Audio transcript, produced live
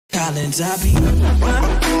Collins, I be.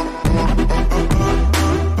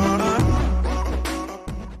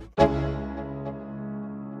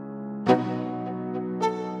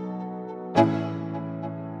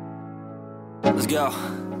 Let's go.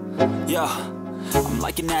 Yo, I'm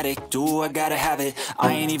like an addict, do I gotta have it.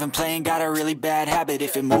 I ain't even playing, got a really bad habit.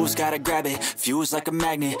 If it moves, gotta grab it, fuse like a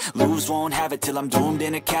magnet. Lose, won't have it till I'm doomed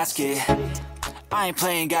in a casket. I ain't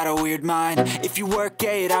playing, got a weird mind. If you work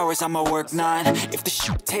 8 hours, I'ma work 9. If the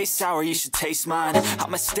shit tastes sour, you should taste mine.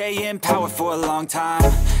 I'ma stay in power for a long time.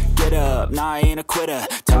 Get up, nah, I ain't a quitter.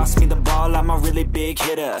 Toss me the ball, I'm a really big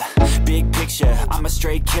hitter. Big picture, I'm a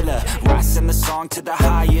straight killer. Rising the song to the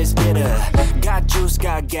highest bidder. Got juice,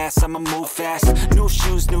 got gas, I'ma move fast. New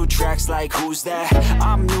shoes, new tracks, like who's that?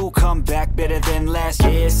 I'm new, come back, better than last.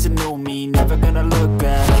 Yeah, it's a new me, never gonna look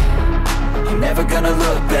back. I'm never gonna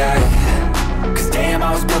look back. Cause damn,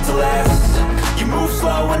 I was built to last. You move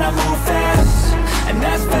slow and I move fast, and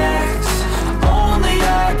that's facts. Only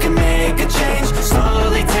I can make a change.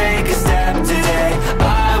 Slowly take a step today.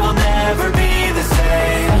 I will never be the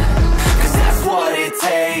same. Cause that's what it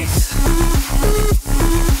takes.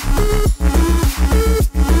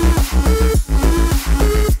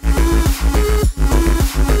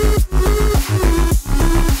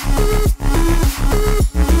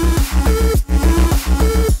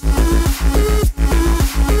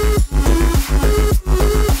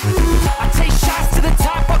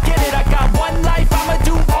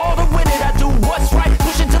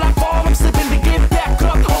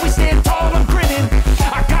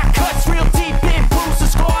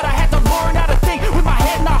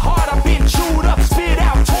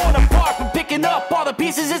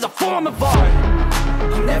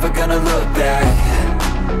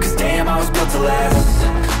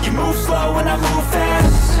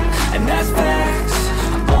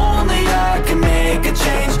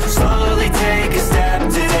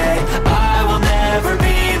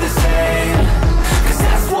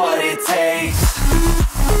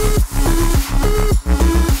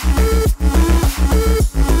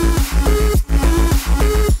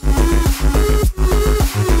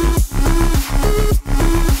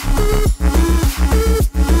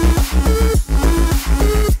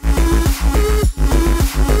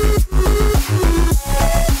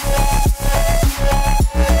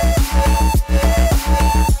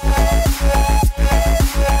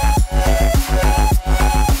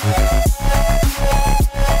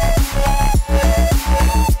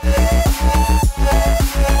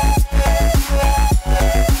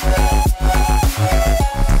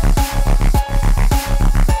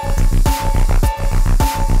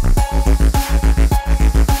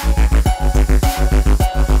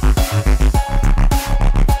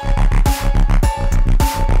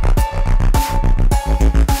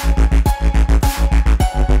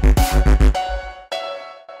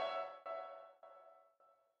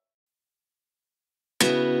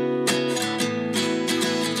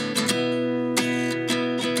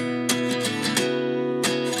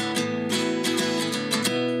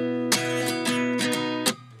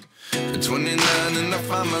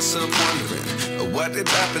 myself wondering, what did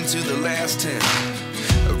happen to the last 10?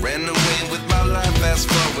 I ran away with my life, fast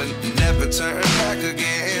forward, never turn back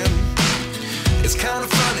again. It's kind of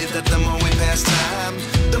funny that the more we pass time,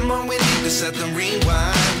 the more we need to set them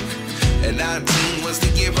rewind. And 19 was the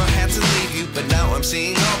year I had to leave you, but now I'm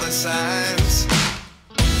seeing all the signs.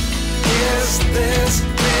 Is this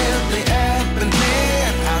really happening?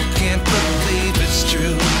 I can't believe it's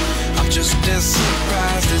true. I'm just as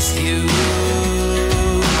surprised as you.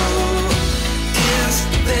 Is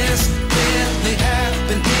this really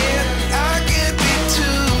happening? I can't be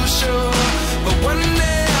too sure, but one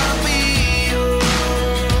day I'll be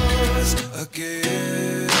yours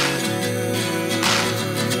again.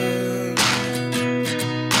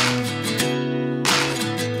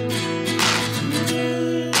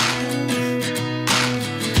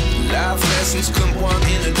 Life lessons come one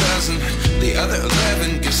in a dozen. The other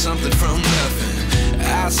 11 get something from nothing.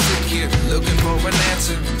 I sit here looking for an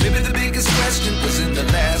answer. Maybe the biggest question was in the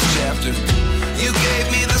last chapter. You gave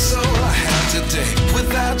me the soul I have today.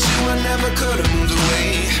 Without you I never could have moved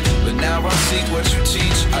away. But now I see what you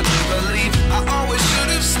teach. I do believe I always should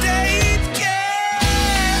have stayed.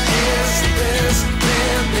 Yeah. Is this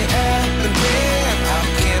really happening? I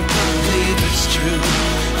can't believe it's true.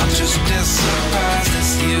 I'm just as surprised as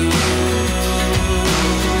you.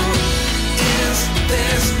 Is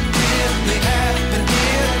this really happening?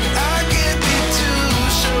 I can't be too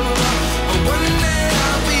sure, but one day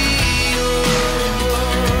I'll be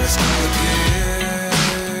yours again.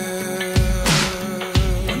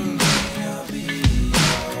 One day I'll be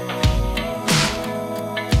yours.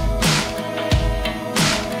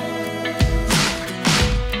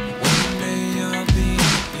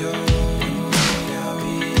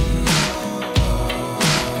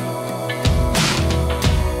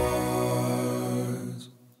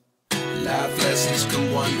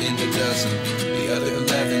 a dozen. The other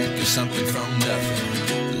 11 get something from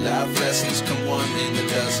nothing. Life lessons come one in a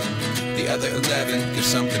dozen. The other 11 get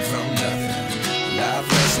something from nothing. Life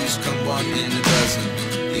lessons come one in a dozen.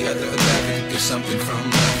 The other 11 get something from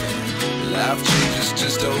nothing. Life changes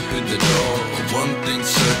just open the door. One thing's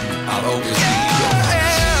certain, I'll always be yours.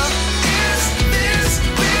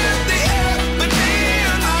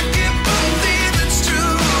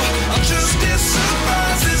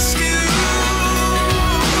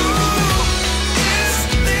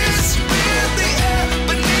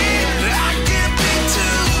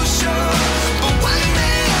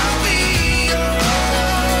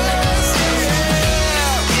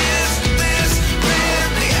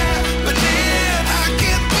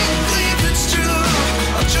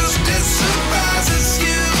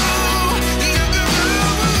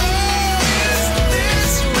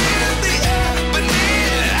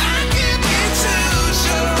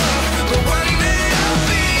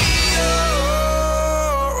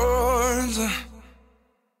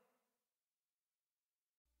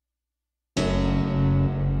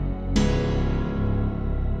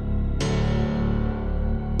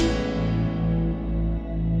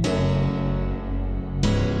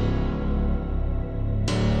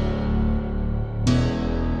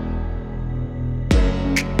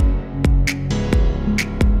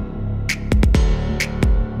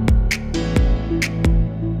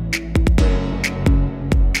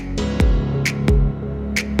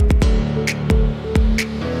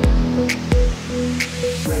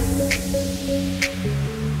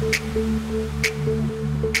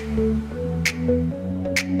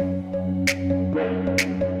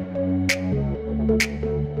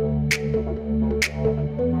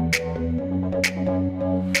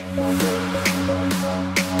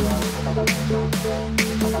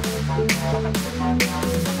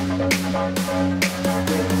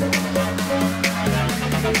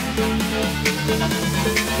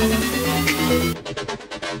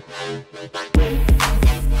 We'll be right back.